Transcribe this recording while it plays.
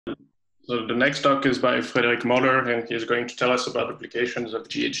So the next talk is by Frederik Moller, and he is going to tell us about applications of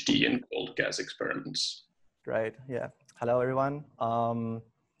GHD in cold gas experiments. Great, yeah. Hello, everyone.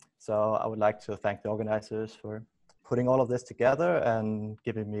 So I would like to thank the organizers for putting all of this together and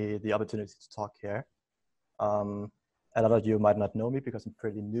giving me the opportunity to talk here. A lot of you might not know me because I'm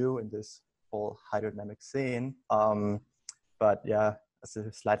pretty new in this whole hydrodynamic scene. But yeah, as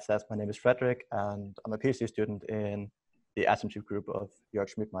the slide says, my name is Frederik, and I'm a PhD student in the atom tube group of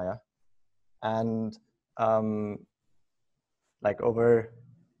Jörg Schmidtmeyer. And like over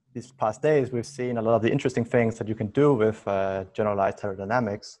these past days, we've seen a lot of the interesting things that you can do with generalized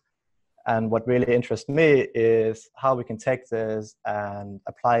hydrodynamics. And what really interests me is how we can take this and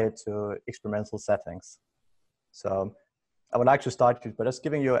apply it to experimental settings. So I would like to start by just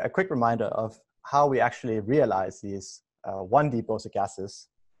giving you a quick reminder of how we actually realize these 1D Bose gases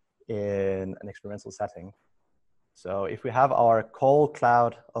in an experimental setting. So if we have our cold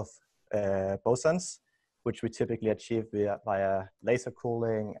cloud of bosons, which we typically achieve via laser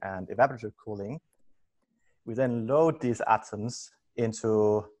cooling and evaporative cooling, we then load these atoms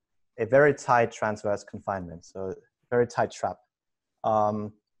into a very tight transverse confinement, so very tight trap.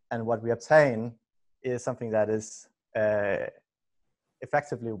 And what we obtain is something that is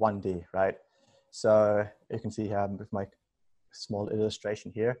effectively 1D, right? So you can see here with my small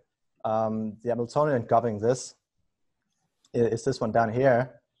illustration here, the Hamiltonian governing this is this one down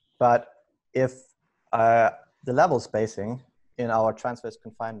here. But if the level spacing in our transverse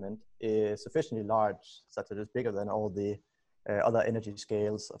confinement is sufficiently large, such that it's bigger than all the other energy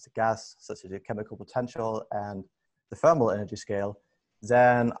scales of the gas, such as the chemical potential and the thermal energy scale,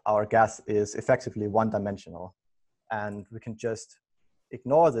 then our gas is effectively one-dimensional. And we can just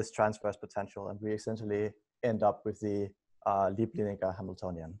ignore this transverse potential, and we essentially end up with the Lieb-Lineker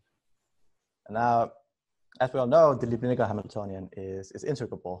Hamiltonian. And now, as we all know, the Lieb-Lineker Hamiltonian is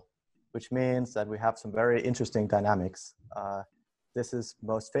integrable, which means that we have some very interesting dynamics. This is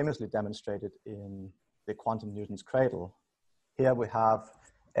most famously demonstrated in the quantum Newton's cradle. Here we have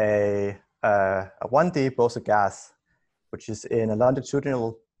a 1D Bose gas, which is in a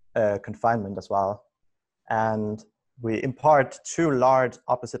longitudinal confinement as well. And we impart two large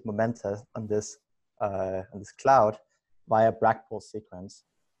opposite momenta on this cloud via Bragg-Pulse sequence.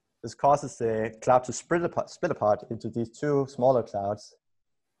 This causes the cloud to split apart into these two smaller clouds,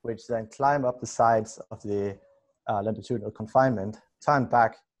 which then climb up the sides of the longitudinal confinement, turn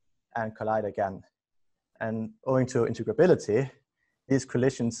back, and collide again. And owing to integrability, these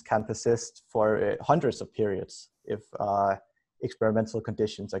collisions can persist for hundreds of periods if experimental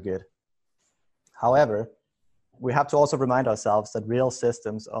conditions are good. However, we have to also remind ourselves that real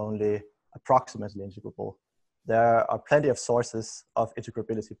systems are only approximately integrable. There are plenty of sources of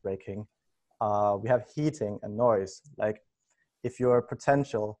integrability breaking. We have heating and noise. Like if your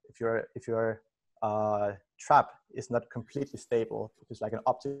potential, if your trap is not completely stable, which is like an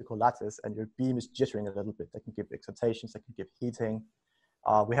optical lattice, and your beam is jittering a little bit, that can give excitations, that can give heating.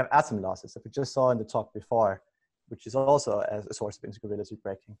 We have atom losses that we just saw in the talk before, which is also a source of integrability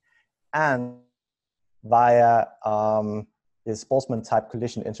breaking. And via this Boltzmann type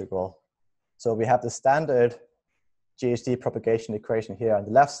collision integral. So we have the standard GHD propagation equation here on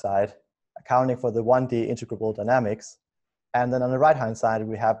the left side, accounting for the 1D integrable dynamics. And then on the right-hand side,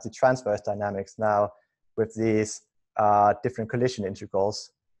 we have the transverse dynamics now with these different collision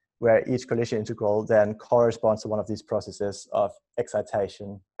integrals, where each collision integral then corresponds to one of these processes of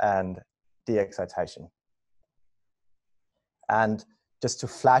excitation and de-excitation. And just to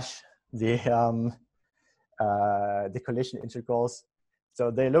flash the collision integrals, so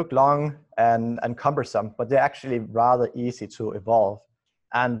they look long and cumbersome, but they're actually rather easy to evolve.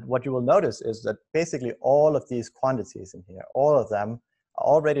 And what you will notice is that basically all of these quantities in here, all of them are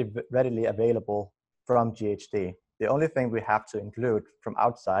already readily available from GHD. The only thing we have to include from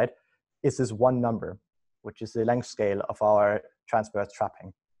outside is this one number, which is the length scale of our transverse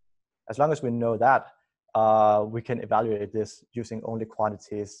trapping. As long as we know that, we can evaluate this using only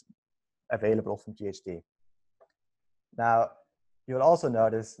quantities available from GHD. Now, you'll also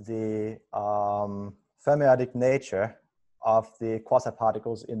notice the fermionic nature of the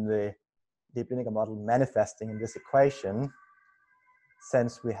quasi-particles in the Lieb-Lineker model manifesting in this equation,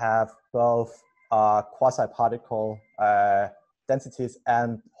 since we have both quasi-particle densities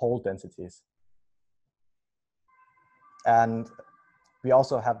and whole densities. And we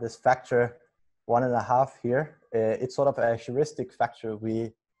also have this factor 1.5 here. It's sort of a heuristic factor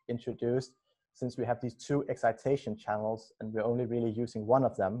we introduced since we have these two excitation channels and we're only really using one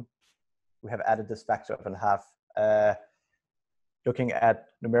of them. We have added this factor of 1.5. Looking at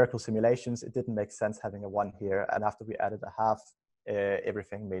numerical simulations, it didn't make sense having a 1 here. And after we added a half,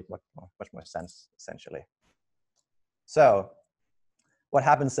 everything made much more sense, essentially. So what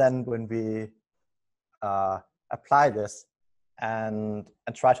happens then when we apply this and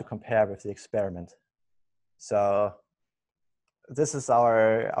try to compare with the experiment? So this is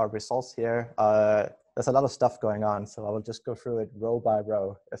our results here. There's a lot of stuff going on, so I will just go through it row by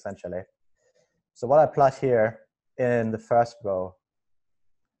row, essentially. So what I plot here in the first row,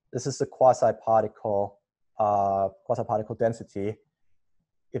 this is the quasi-particle density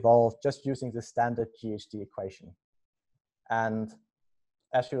evolved just using the standard GHD equation. And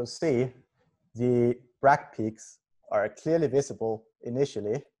as you'll see, the Bragg peaks are clearly visible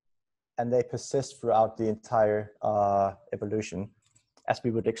initially, and they persist throughout the entire evolution, as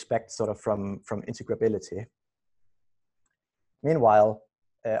we would expect sort of from integrability. Meanwhile,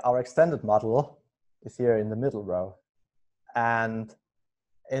 our extended model is here in the middle row. And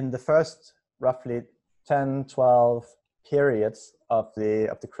in the first roughly 10, 12 periods of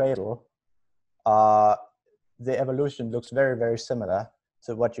the cradle, the evolution looks very, very similar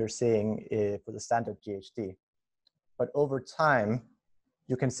to what you're seeing for the standard GHD. But over time,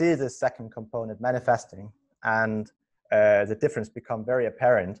 you can see the second component manifesting, and the difference become very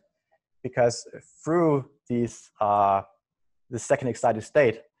apparent, because through these the second excited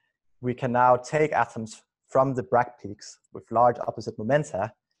state, we can now take atoms from the Bragg peaks with large opposite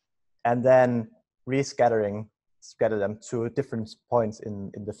momenta, and then scatter them to different points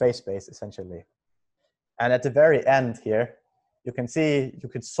in the phase space, essentially. And at the very end here, you can see you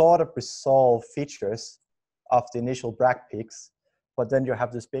could sort of resolve features of the initial Bragg peaks, but then you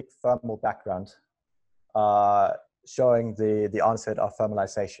have this big thermal background showing the onset of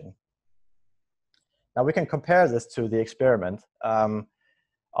thermalization. Now we can compare this to the experiment,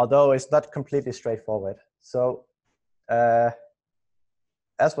 although it's not completely straightforward. So as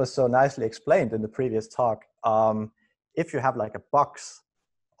was so nicely explained in the previous talk, if you have like a box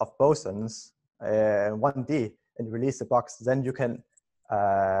of bosons, 1D, and you release the box, then you can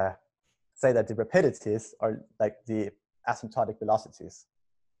say that the rapidities are like the asymptotic velocities.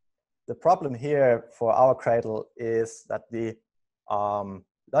 The problem here for our cradle is that the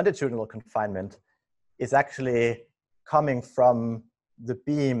longitudinal confinement is actually coming from the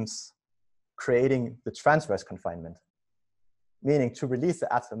beams creating the transverse confinement. Meaning, to release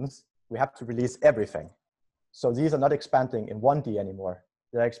the atoms, we have to release everything. So these are not expanding in 1D anymore.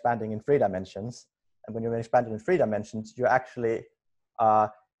 They're expanding in 3 dimensions. And when you're expanding in 3 dimensions, you're actually,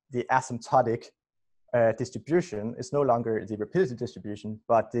 the asymptotic distribution is no longer the rapidity distribution,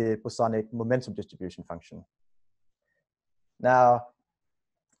 but the bosonic momentum distribution function. Now,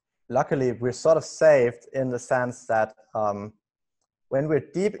 luckily, we're sort of saved in the sense that when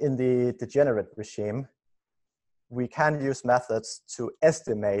we're deep in the degenerate regime, we can use methods to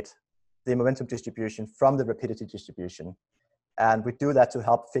estimate the momentum distribution from the rapidity distribution. And we do that to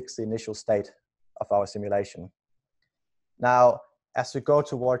help fix the initial state of our simulation. Now, as we go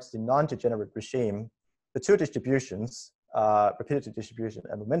towards the non-degenerate regime, the two distributions, rapidity distribution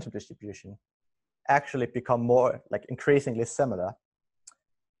and momentum distribution, actually become more like increasingly similar.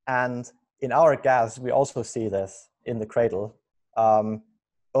 And in our gas, we also see this in the cradle.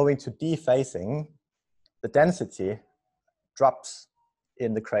 Owing to dephasing, the density drops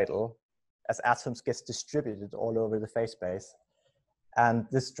in the cradle as atoms get distributed all over the phase space. And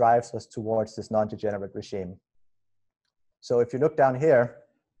this drives us towards this non-degenerate regime. So if you look down here,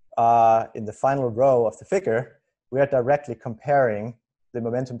 in the final row of the figure, we are directly comparing the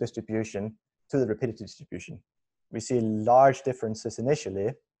momentum distribution to the rapidity distribution. We see large differences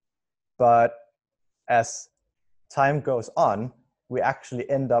initially, but as time goes on, we actually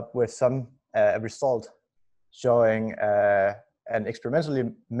end up with some result showing an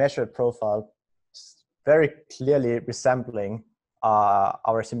experimentally measured profile very clearly resembling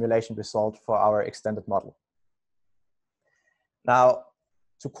our simulation result for our extended model. Now,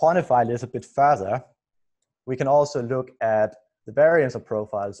 to quantify this a bit further, we can also look at the variance of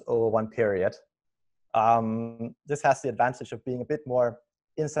profiles over one period. This has the advantage of being a bit more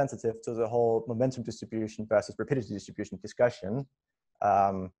insensitive to the whole momentum distribution versus rapidity distribution discussion.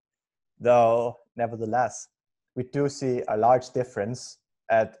 Though, nevertheless, we do see a large difference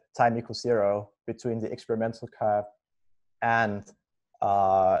at time equals 0 between the experimental curve and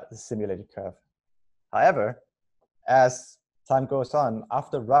the simulated curve. However, as time goes on,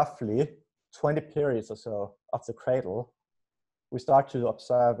 after roughly 20 periods or so of the cradle, we start to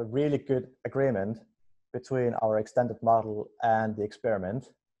observe a really good agreement between our extended model and the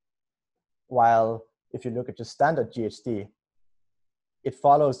experiment. While if you look at just standard GHD, it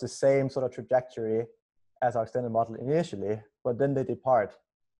follows the same sort of trajectory as our extended model initially, but then they depart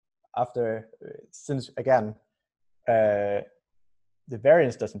after, since again, the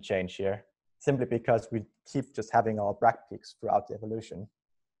variance doesn't change here, simply because we keep just having our Bragg peaks throughout the evolution.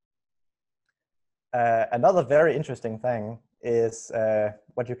 Another very interesting thing is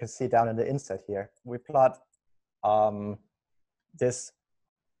what you can see down in the inset here. We plot this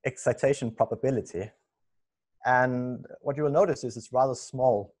excitation probability. And what you will notice is it's rather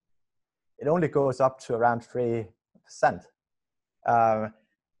small. It only goes up to around 3%.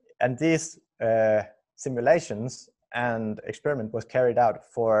 And these simulations and experiment was carried out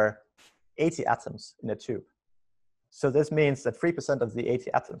for 80 atoms in a tube. So this means that 3% of the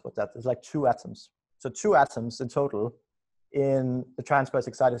 80 atoms, what that is, like 2 atoms. So 2 atoms in total in the transverse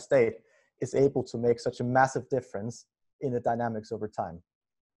excited state is able to make such a massive difference in the dynamics over time.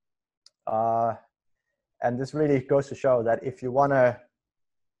 And this really goes to show that if you want to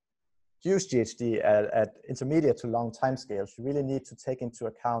use GHD at intermediate to long timescales, you really need to take into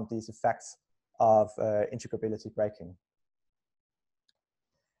account these effects of integrability breaking.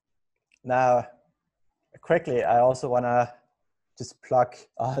 Now, quickly, I also want to just plug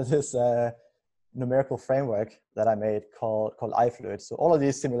this numerical framework that I made called iFluid. So all of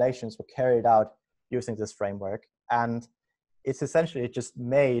these simulations were carried out using this framework, and it's essentially just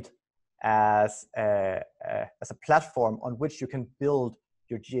made as a platform on which you can build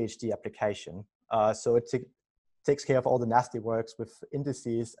your GHD application. So it takes care of all the nasty works with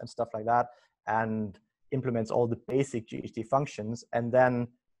indices and stuff like that, and implements all the basic GHD functions, and then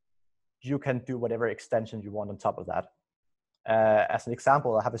you can do whatever extension you want on top of that. As an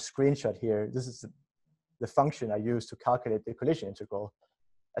example, I have a screenshot here. This is the function I use to calculate the collision integral.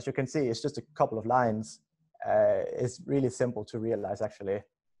 As you can see, it's just a couple of lines. It's really simple to realize, actually.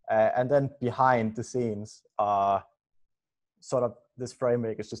 And then behind the scenes, sort of this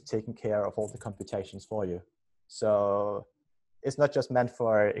framework is just taking care of all the computations for you. So it's not just meant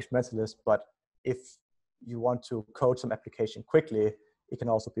for experimentalists, but if you want to code some application quickly, it can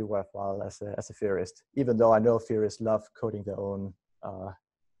also be worthwhile as a theorist, even though I know theorists love coding their own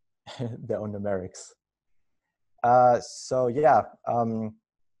numerics. So yeah,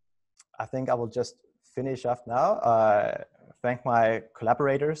 I think I will just finish off now. Thank my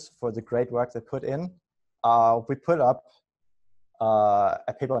collaborators for the great work they put in. We put up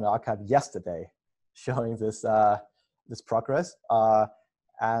a paper on the archive yesterday showing this progress.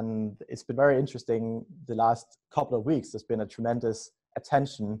 And it's been very interesting the last couple of weeks. There's been a tremendous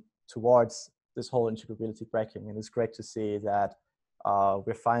attention towards this whole integrability breaking. And it's great to see that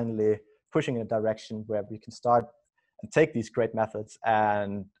we're finally pushing in a direction where we can start and take these great methods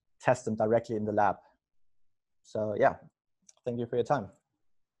and test them directly in the lab. So yeah, thank you for your time.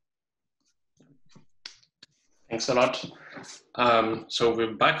 Thanks a lot. So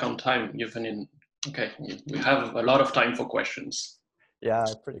we're back on time. Okay, we have a lot of time for questions. Yeah,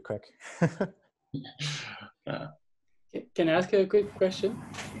 pretty quick. Can I ask a quick question?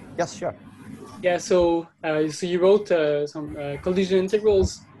 Yes, sure. Yeah, so you wrote some collision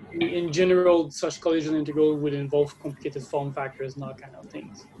integrals. In general, such collision integral would involve complicated form factors and all kind of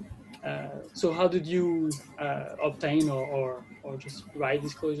things. So how did you obtain or just write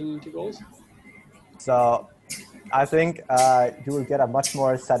these collision integrals? So I think you will get a much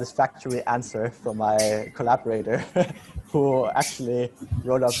more satisfactory answer from my collaborator who actually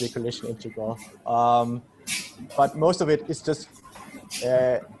wrote up the collision integral. But most of it is just,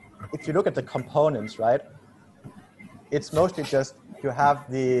 if you look at the components, right? It's mostly just you have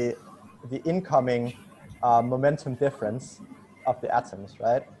the incoming momentum difference of the atoms,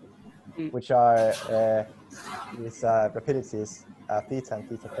 right? Which are these rapidities, theta and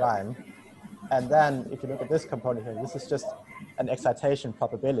theta prime. And then if you look at this component here, this is just an excitation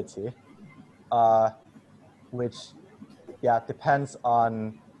probability, which depends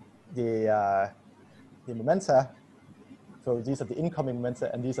on the momenta. So these are the incoming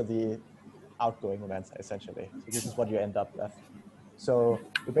momenta and these are the outgoing momenta, essentially. So this is what you end up with. So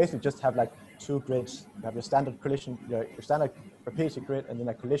you basically just have like 2 grids. You have your standard collision, your standard rapidity grid, and then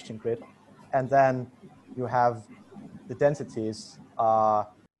a collision grid. And then you have the densities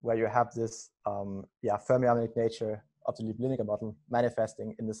where you have this fermionic nature of the Lieb-Lineker model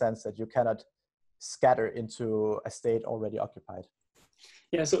manifesting in the sense that you cannot scatter into a state already occupied.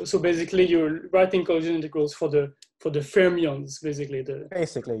 Yeah, so basically you're writing collision integrals for the fermions, basically.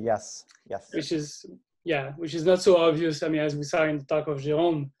 Basically, yes. Which is not so obvious. I mean, as we saw in the talk of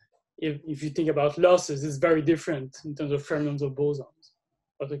Jérôme, if you think about losses, it's very different in terms of fermions or bosons.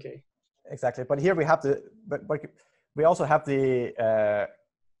 But okay. Exactly, but here we have but we also have the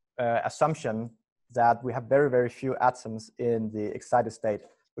assumption that we have very, very few atoms in the excited state,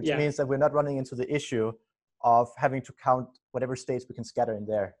 which means that we're not running into the issue of having to count whatever states we can scatter in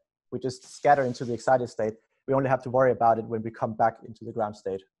there. We just scatter into the excited state, we only have to worry about it when we come back into the ground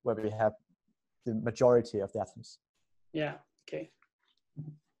state, where we have the majority of the atoms. Yeah, okay.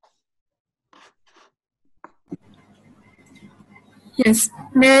 Yes,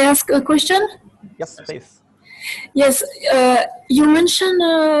 may I ask a question? Yes, please. Yes, you mentioned.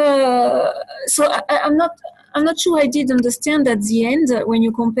 So I'm not sure I did understand at the end when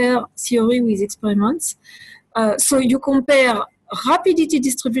you compare theory with experiments. So you compare rapidity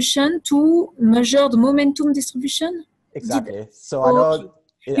distribution to measured momentum distribution. Exactly. So I know.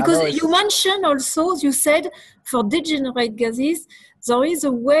 Because you mentioned also, you said for degenerate gases, there is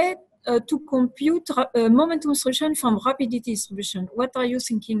a way to compute momentum distribution from rapidity distribution. What are you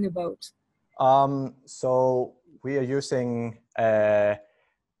thinking about? So we are using,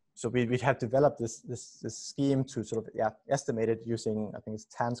 so we have developed this scheme to sort of estimate it using, I think it's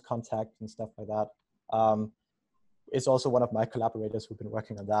TANS contact and stuff like that. It's also one of my collaborators who've been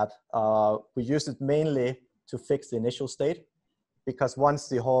working on that. We use it mainly to fix the initial state, because once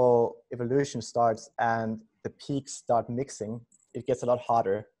the whole evolution starts and the peaks start mixing, it gets a lot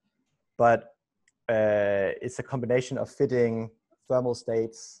harder. But it's a combination of fitting thermal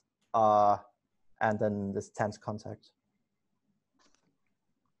states and then this TANS contact.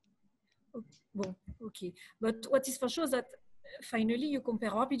 Well, okay. But what is for sure is that finally you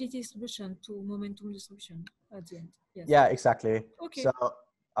compare rapidity distribution to momentum distribution at the end. Yes. Yeah, exactly. Okay. So,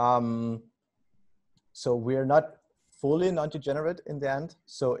 so we're not fully non-degenerate in the end.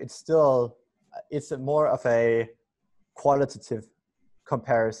 So it's still, it's more of a qualitative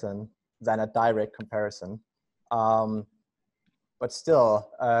comparison than a direct comparison. But still,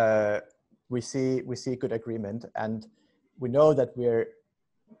 we see good agreement, and we know that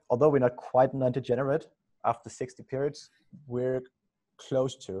although we're not quite non-degenerate after 60 periods, we're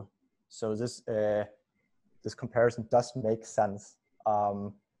close to. So this this comparison does make sense.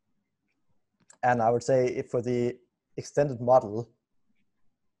 And I would say for the extended model,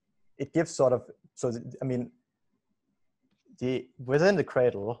 it gives sort of, so I mean, within the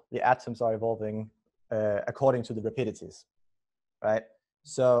cradle, the atoms are evolving according to the rapidities, right?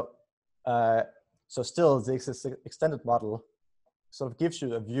 So, so still this extended model sort of gives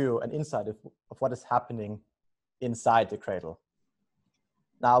you a view, an insight of what is happening inside the cradle.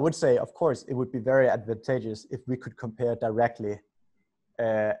 Now, I would say, of course, it would be very advantageous if we could compare directly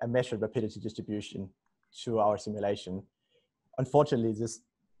a measured rapidity distribution to our simulation. Unfortunately, this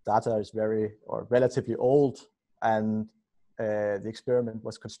data is relatively old, and the experiment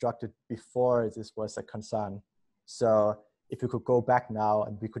was constructed before this was a concern. So if we could go back now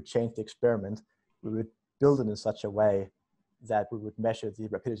and we could change the experiment, we would build it in such a way that we would measure the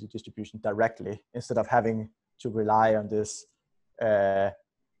rapidity distribution directly instead of having to rely on this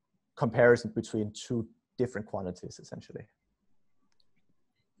comparison between two different quantities, essentially.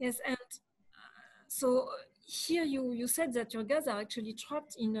 Yes, and so here you said that your gas are actually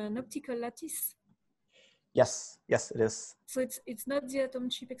trapped in an optical lattice. Yes, yes, it is. So it's not the atom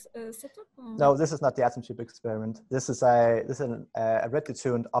chip setup? Or? No, this is not the atom chip experiment. This is a readily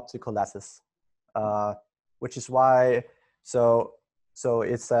tuned optical lattice, which is why. So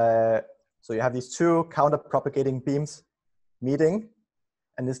it's so you have these two counter propagating beams meeting,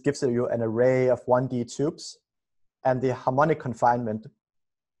 and this gives you an array of 1D tubes, and the harmonic confinement,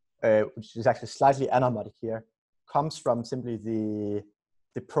 which is actually slightly anharmonic here, comes from simply the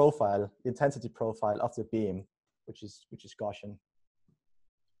profile, the intensity profile of the beam, which is Gaussian.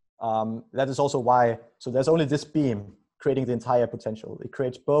 That is also why, so there's only this beam creating the entire potential. It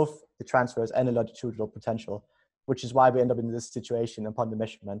creates both the transverse and the longitudinal potential, which is why we end up in this situation upon the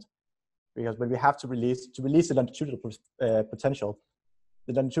measurement. Because when we have to release the longitudinal potential,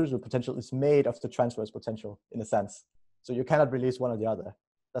 the longitudinal potential is made of the transverse potential in a sense. So you cannot release one or the other.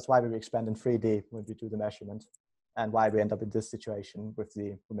 That's why we expand in 3D when we do the measurement, and why we end up in this situation with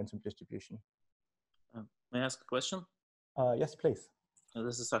the momentum distribution. May I ask a question? Yes, please.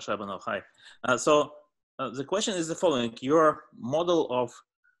 This is Sasha Ivanov. Hi. So the question is the following. Your model of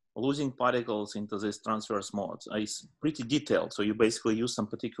losing particles into these transverse modes is pretty detailed. So you basically use some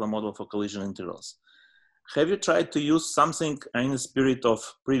particular model for collision integrals. Have you tried to use something in the spirit of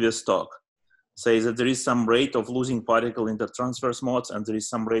previous talk? Say that there is some rate of losing particle into transverse modes and there is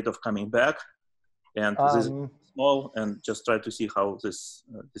some rate of coming back, and this is small, and just try to see how this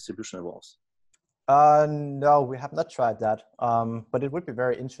distribution evolves. No, we have not tried that, but it would be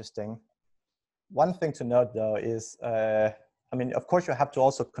very interesting. One thing to note though is, I mean, of course you have to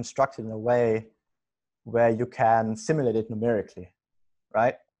also construct it in a way where you can simulate it numerically,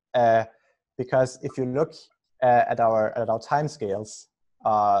 right? Because if you look at our timescales,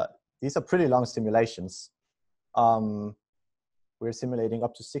 these are pretty long simulations. We're simulating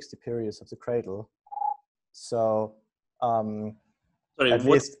up to 60 periods of the cradle. So sorry, at what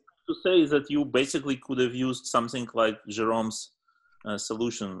least to say is that you basically could have used something like Jerome's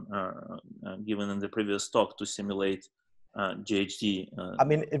solution given in the previous talk to simulate GHD. I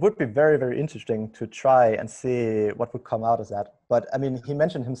mean, it would be very, very interesting to try and see what would come out of that. But I mean, he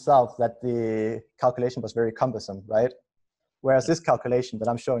mentioned himself that the calculation was very cumbersome, right? Whereas this calculation that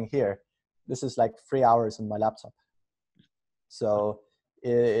I'm showing here, this is like 3 hours on my laptop. So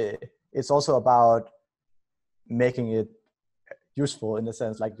it's also about making it useful in the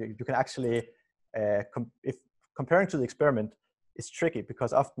sense like you can actually, if comparing to the experiment, it's tricky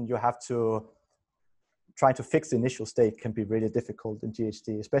because often you have to trying to fix the initial state can be really difficult in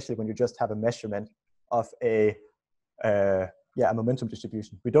GHD, especially when you just have a measurement of a momentum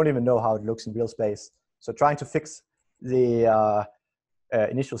distribution. We don't even know how it looks in real space. So trying to fix the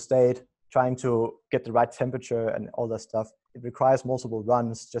initial state, trying to get the right temperature and all that stuff, it requires multiple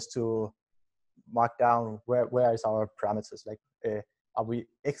runs just to mark down where is our parameters. Like, are we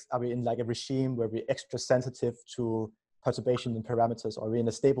in like a regime where we're extra sensitive to perturbation in parameters, or are we in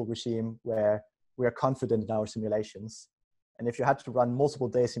a stable regime where we are confident in our simulations? And if you had to run multiple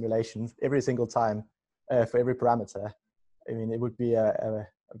day simulations every single time for every parameter, I mean, it would be a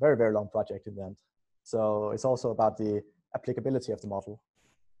very, very long project in the end. So it's also about the applicability of the model.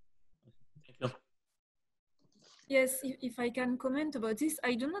 Thank you. Yes, if I can comment about this,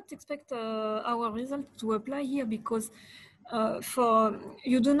 I do not expect our result to apply here because for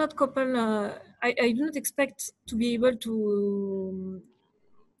you do not couple. I do not expect to be able to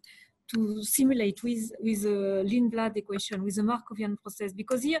simulate with a Lindblad equation, with a Markovian process,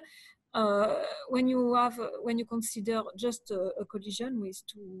 because here when you consider just a collision with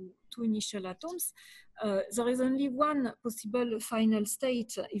two initial atoms, there is only one possible final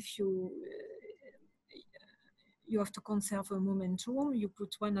state. If you have to conserve a momentum, you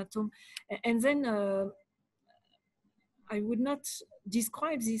put one atom, and then I would not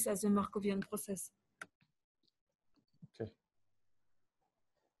describe this as a Markovian process. Okay.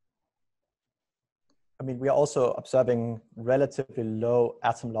 I mean, we are also observing relatively low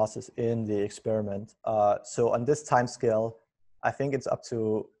atom losses in the experiment. So on this time scale, I think it's up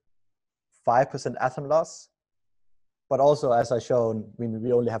to 5% atom loss. But also, as I shown,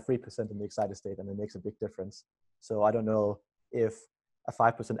 we only have 3% in the excited state, and it makes a big difference. So I don't know if a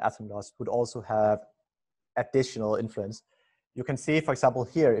 5% atom loss would also have additional influence. You can see, for example,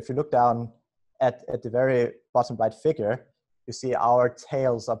 here, if you look down at the very bottom right figure, you see our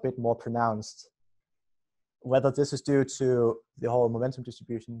tails are a bit more pronounced. Whether this is due to the whole momentum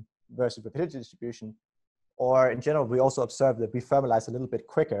distribution versus rapidity distribution, or in general, we also observe that we thermalize a little bit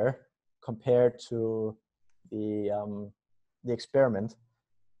quicker compared to the experiment.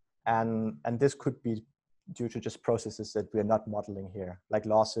 And this could be due to just processes that we're not modeling here, like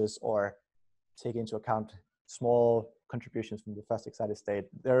losses or taking into account small contributions from the first excited state.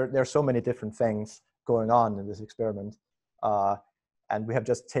 There are so many different things going on in this experiment. And we have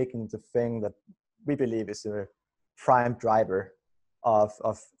just taken the thing that we believe is a prime driver of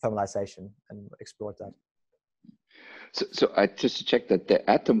thermalization and explored that. So I just checked that the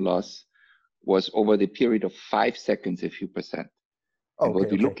atom loss was over the period of 5 seconds, a few percent. And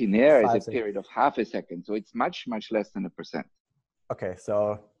what we look in here is a period of half a second. So it's much, much less than 1%. Okay,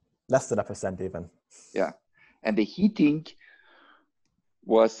 so less than 1% even. Yeah. And the heating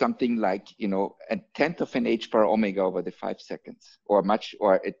was something like, you know, 1/10 of an h bar omega over the 5 seconds, or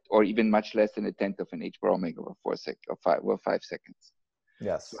even much less than 1/10 of an h bar omega over 5 seconds.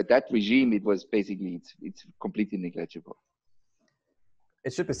 Yes. So at that regime, it was basically, it's completely negligible.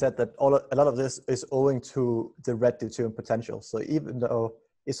 It should be said that a lot of this is owing to the red detuned potential. So even though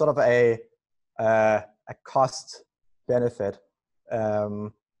it's sort of a cost benefit,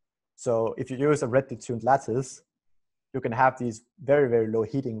 so if you use a red detuned lattice, you can have these very, very low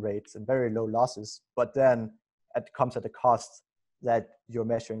heating rates and very low losses, but then it comes at a cost that you're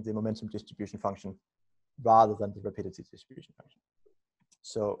measuring the momentum distribution function rather than the rapidity distribution function.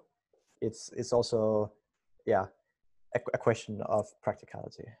 So it's also, yeah, a question of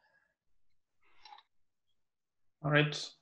practicality. All right.